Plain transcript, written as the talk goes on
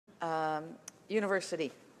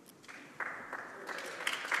University.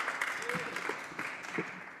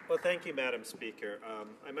 Well, thank you, Madam Speaker.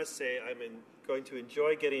 I must say I'm going to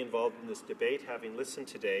enjoy getting involved in this debate, having listened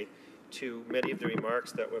today to many of the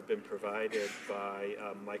remarks that have been provided by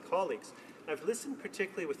my colleagues. I've listened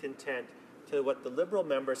particularly with intent to what the Liberal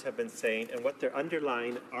members have been saying and what their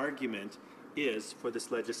underlying argument is for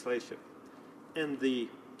this legislation. And the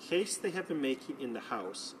case they have been making in the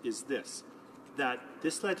House is this, that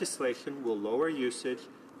this legislation will lower usage,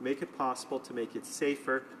 make it possible to make it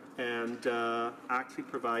safer, and actually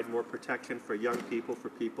provide more protection for young people, for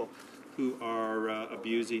people who are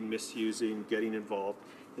abusing, misusing, getting involved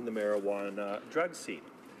in the marijuana drug scene.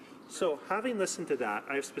 So having listened to that,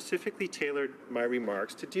 I've specifically tailored my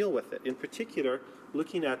remarks to deal with it. In particular,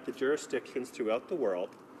 looking at the jurisdictions throughout the world,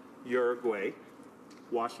 Uruguay,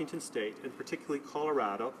 Washington State, and particularly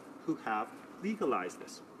Colorado, who have legalized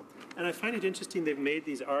this. And I find it interesting they've made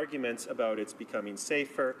these arguments about it's becoming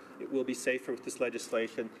safer, it will be safer with this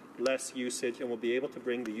legislation, less usage, and we'll be able to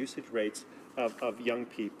bring the usage rates of young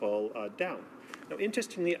people down. Now,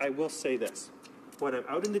 interestingly, I will say this. When I'm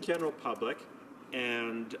out in the general public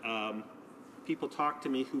and people talk to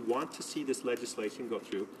me who want to see this legislation go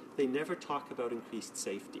through, they never talk about increased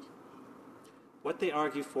safety. What they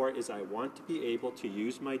argue for is I want to be able to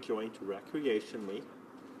use my joint recreationally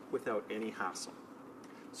without any hassle.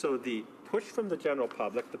 So the push from the general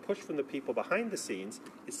public, the push from the people behind the scenes,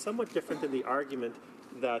 is somewhat different than the argument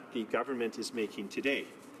that the government is making today.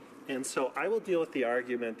 And so I will deal with the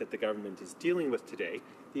argument that the government is dealing with today.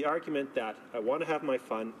 The argument that I want to have my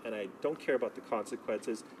fun and I don't care about the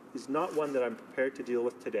consequences is not one that I'm prepared to deal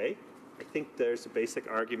with today. I think there's a basic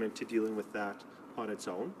argument to dealing with that on its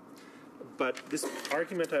own. But this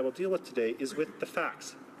argument I will deal with today is with the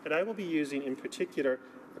facts. And I will be using in particular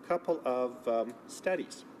a couple of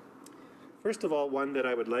studies. First of all, one that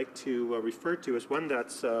I would like to refer to is one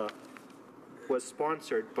that was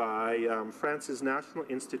sponsored by France's National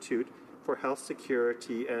Institute for Health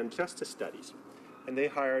Security and Justice Studies. And they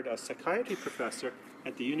hired a psychiatry professor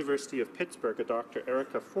at the University of Pittsburgh, a Dr.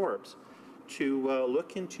 Erica Forbes, to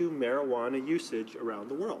look into marijuana usage around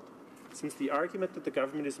the world. Since the argument that the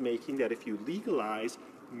government is making that if you legalize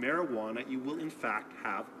marijuana, you will in fact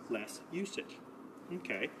have less usage.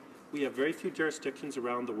 Okay, we have very few jurisdictions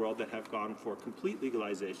around the world that have gone for complete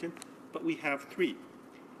legalization, but we have three: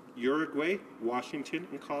 Uruguay, Washington,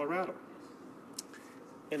 and Colorado.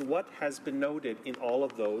 And what has been noted in all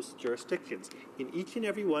of those jurisdictions? In each and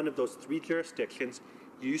every one of those three jurisdictions,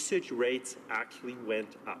 usage rates actually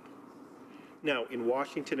went up. Now, in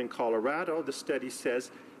Washington and Colorado, the study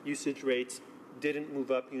says usage rates didn't move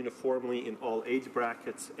up uniformly in all age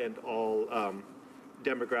brackets and all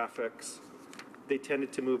demographics. They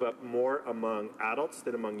tended to move up more among adults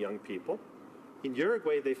than among young people. In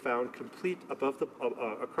Uruguay, they found complete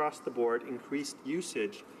across the board increased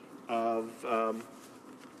usage of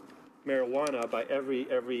marijuana by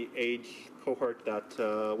every age cohort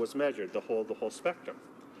that was measured, the whole spectrum.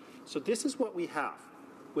 So this is what we have.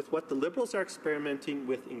 With what the Liberals are experimenting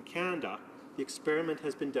with in Canada, the experiment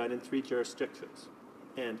has been done in three jurisdictions.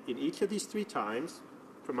 And in each of these three times,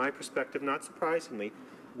 from my perspective, not surprisingly,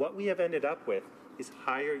 what we have ended up with is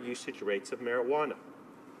higher usage rates of marijuana.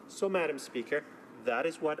 So, Madam Speaker, that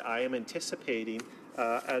is what I am anticipating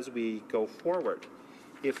as we go forward.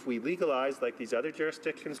 If we legalize like these other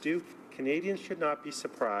jurisdictions do, Canadians should not be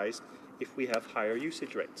surprised if we have higher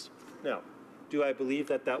usage rates. Now, do I believe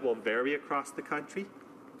that that will vary across the country?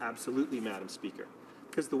 Absolutely, Madam Speaker.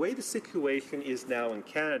 Because the way the situation is now in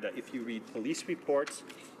Canada, if you read police reports,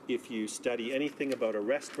 if you study anything about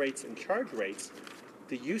arrest rates and charge rates,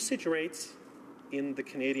 the usage rates in the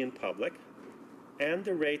Canadian public and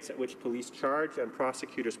the rates at which police charge and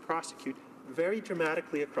prosecutors prosecute vary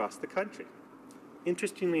dramatically across the country.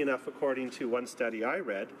 Interestingly enough, according to one study I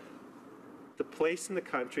read, the place in the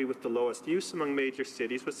country with the lowest use among major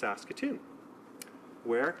cities was Saskatoon,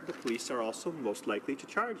 where the police are also most likely to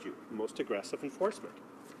charge you, most aggressive enforcement.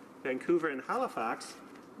 Vancouver and Halifax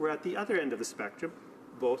were at the other end of the spectrum,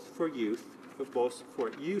 both for youth, both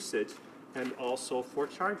for usage and also for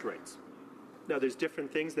charge rates. Now, there's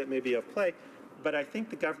different things that may be at play, but I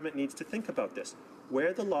think the government needs to think about this.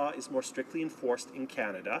 Where the law is more strictly enforced in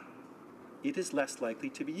Canada, it is less likely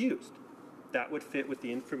to be used. That would fit with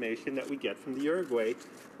the information that we get from the Uruguay,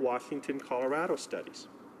 Washington, Colorado studies.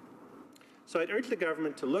 So I'd urge the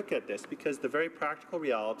government to look at this because the very practical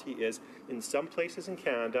reality is in some places in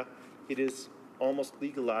Canada, it is almost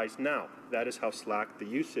legalized now. That is how slack the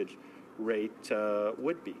usage rate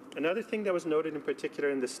would be. Another thing that was noted in particular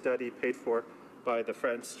in this study paid for by the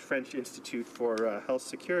French Institute for Health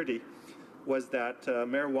Security was that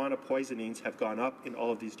marijuana poisonings have gone up in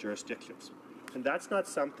all of these jurisdictions. And that's not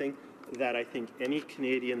something that I think any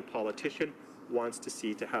Canadian politician wants to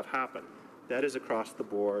see to have happen. That is across the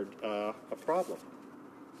board a problem.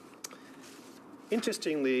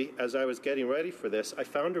 Interestingly, as I was getting ready for this, I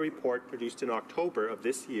found a report produced in October of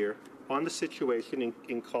this year on the situation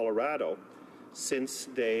in Colorado since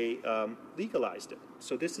they legalized it.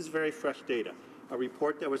 So this is very fresh data, a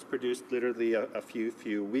report that was produced literally a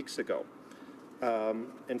few weeks ago.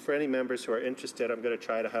 And for any members who are interested, I'm going to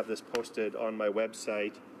try to have this posted on my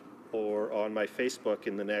website or on my Facebook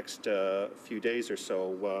in the next few days or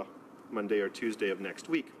so, Monday or Tuesday of next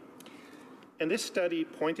week. And this study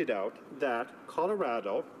pointed out that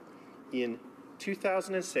Colorado in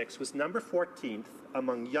 2006 was number 14th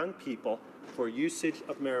among young people for usage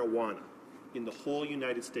of marijuana in the whole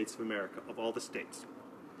United States of America, of all the states.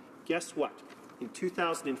 Guess what? In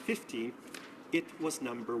 2015, it was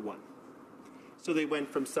number 1. So they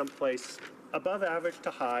went from someplace above average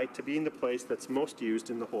to high to being the place that's most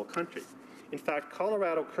used in the whole country. In fact,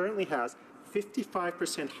 Colorado currently has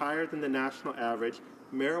 55% higher than the national average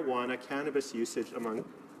marijuana cannabis usage among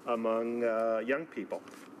young people.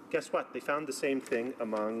 Guess what? They found the same thing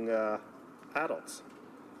among adults.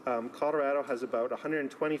 Colorado has about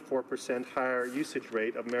 124% higher usage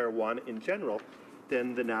rate of marijuana in general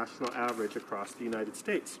than the national average across the United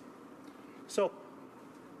States. So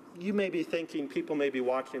you may be thinking, people may be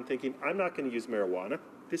watching and thinking, I'm not going to use marijuana.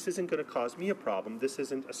 This isn't going to cause me a problem. This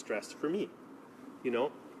isn't a stress for me. You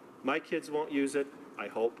know, my kids won't use it. I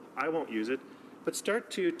hope I won't use it. But start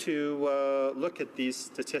to look at these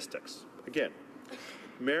statistics. Again,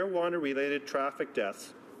 marijuana-related traffic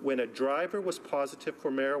deaths when a driver was positive for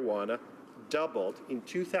marijuana doubled in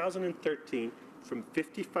 2013 from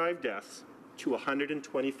 55 deaths to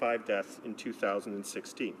 125 deaths in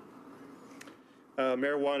 2016.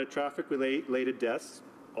 Marijuana traffic-related deaths,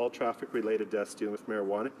 all traffic-related deaths dealing with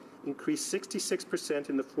marijuana, increased 66%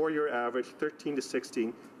 in the 4-year average, 13 to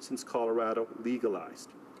 16, since Colorado legalized.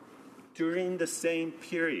 During the same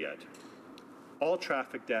period, all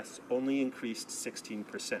traffic deaths only increased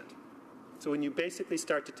 16%. So when you basically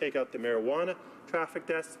start to take out the marijuana traffic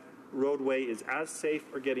deaths, roadway is as safe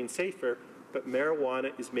or getting safer, but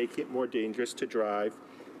marijuana is making it more dangerous to drive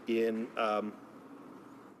in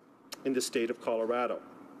the state of Colorado.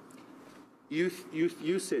 Youth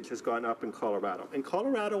usage has gone up in Colorado. And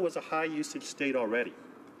Colorado was a high usage state already.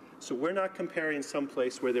 So we're not comparing some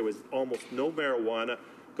place where there was almost no marijuana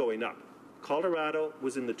going up. Colorado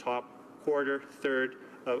was in the top third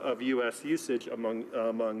of U.S. usage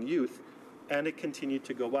among youth, and it continued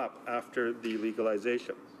to go up after the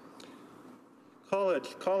legalization.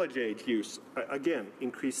 College age use, again,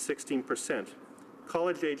 increased 16%.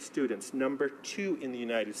 College age students, number 2 in the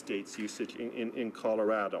United States usage in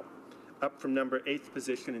Colorado, up from number 8th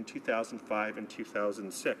position in 2005 and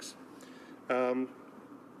 2006.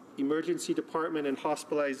 Emergency department and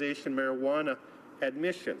hospitalization marijuana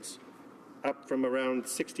admissions, up from around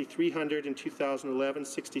 6,300 in 2011,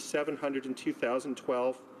 6,700 in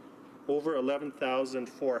 2012, over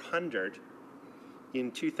 11,400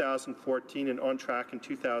 in 2014, and on track in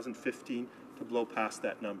 2015 to blow past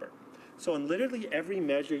that number. So in literally every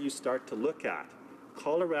measure you start to look at,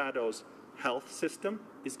 Colorado's health system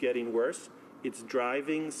is getting worse. Its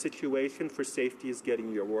driving situation for safety is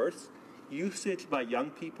getting worse. Usage by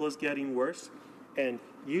young people is getting worse. And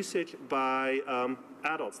usage by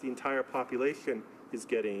adults, the entire population, is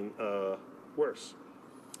getting worse.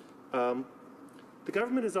 The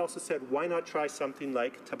government has also said, why not try something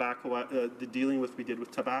like tobacco, the dealing we did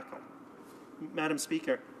with tobacco? Madam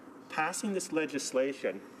Speaker, passing this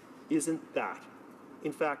legislation isn't that.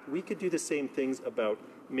 In fact, we could do the same things about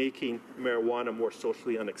making marijuana more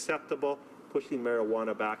socially unacceptable, pushing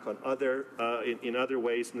marijuana back on in other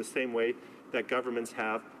ways, in the same way that governments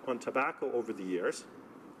have on tobacco over the years.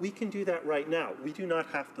 We can do that right now. We do not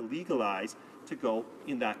have to legalize to go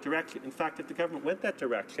in that direction. In fact, if the government went that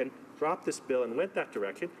direction, dropped this bill and went that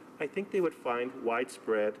direction, I think they would find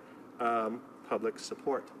widespread public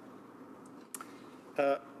support.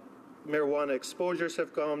 Marijuana exposures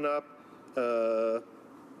have gone up.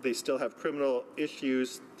 They still have criminal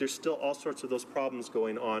issues. There's still all sorts of those problems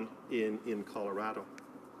going on in Colorado.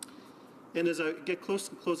 And as I get close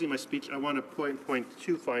to closing my speech, I want to point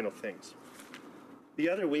 2 final things. The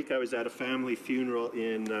other week I was at a family funeral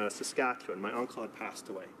in Saskatchewan. My uncle had passed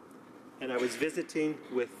away. And I was visiting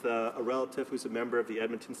with a relative who's a member of the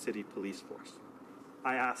Edmonton City Police Force.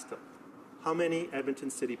 I asked him, how many Edmonton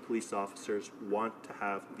City police officers want to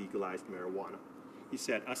have legalized marijuana? He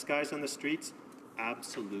said, us guys on the streets,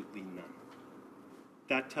 absolutely none.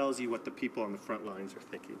 That tells you what the people on the front lines are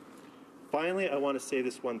thinking. Finally, I want to say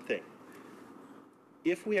this one thing.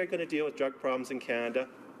 If we are going to deal with drug problems in Canada,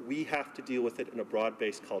 we have to deal with it in a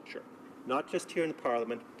broad-based culture, not just here in the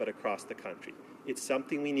Parliament, but across the country. It's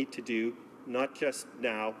something we need to do, not just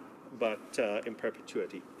now, but in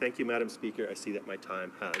perpetuity. Thank you, Madam Speaker. I see that my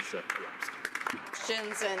time has elapsed.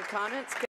 Questions and comments?